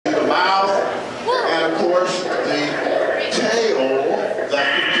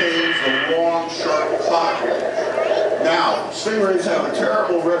stingrays have a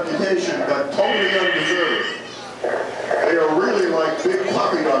terrible reputation, but totally undeserved. They are really like big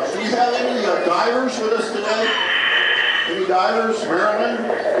puppy dogs. Do we have any divers with us today? Any divers? Marilyn?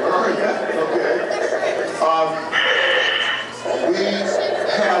 Where are you? Okay. We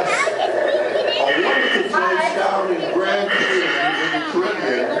had a wonderful place down in Grand Cayman in the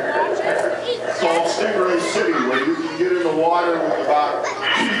Caribbean called Stingray City, where you can get in the water with about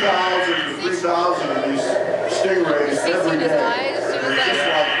 2,000 to 3,000 of these stingrays every day. They're just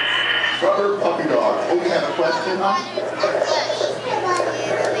like brother puppy dogs. Oh, you have a question, huh?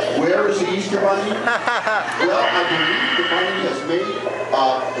 Where is the Easter Bunny? Well, I believe the bunny has made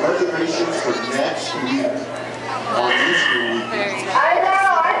reservations for next week on Easter weekend. I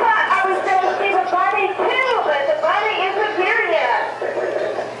know. I thought I was going to see the bunny too, but the bunny isn't here yet.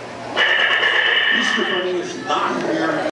 Easter Bunny is not here.